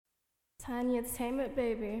Tiny Entertainment,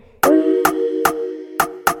 baby.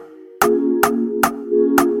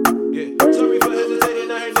 Yeah, sorry for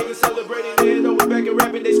hesitating. I heard niggas celebrating. They end over back and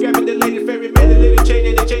rapping. They scrapping the latest favorite man. The little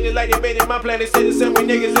changing. They changing like they made it. My plan, they say the same way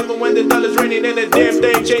niggas. Even when the dollar's raining and the damn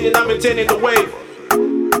thing changing, I'm intending to wave.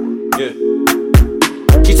 Yeah.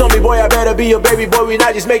 She told me, boy, I better be your baby boy. We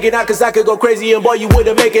not just make it out cause I could go crazy. And boy, you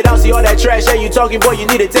wouldn't make it out. See all that trash that you talking, boy, you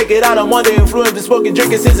need to take it out. I'm under influence, been smoking,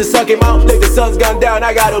 drinking since the sun came out. Look, the sun's gone down,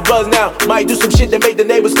 I got a buzz now. Might do some shit that make the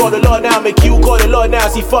neighbors call the Lord now. Make you call the Lord now.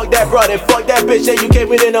 See, fuck that brother, fuck that bitch that you came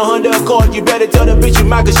within a Honda Accord. You better tell the bitch you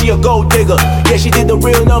mine cause she a gold digger. Yeah, she did the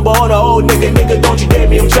real number on her old nigga. Nigga, don't you dare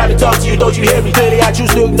me, I'm trying to talk to you, don't you hear me? Clearly I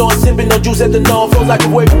choose to ignore, sipping no juice at the norm. Feels like a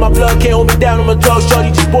wave from my blood, can't hold me down, I'm a dog.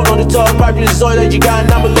 Shorty just born on the top, probably the soil that you got.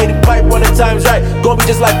 And I'm a lady pipe when the time's right. Gonna be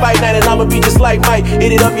just like Fight Night and I'ma be just like Mike.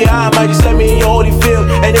 Hit it up your eye, might just let me in your holy field.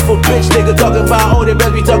 And if a bitch nigga talking about oh, they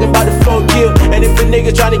better be talking about the flow kill. And if a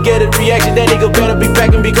nigga trying to get a reaction, that nigga better be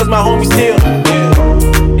packing because my homie still.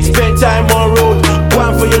 Yeah. Spend time on road.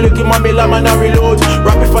 One for you looking mommy like man I reload.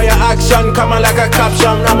 Rapid fire action, come on like a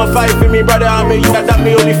caption. I'ma fight for me brother, I mean you got that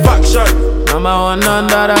me only faction. Number one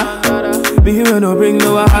dada. Me here no bring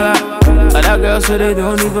no wahala. Other girls so they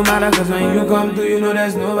don't even matter. Cause when you come through you know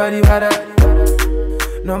there's nobody better.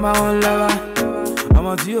 Number one lover. I'm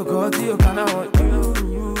on to you, call to you, can I want you?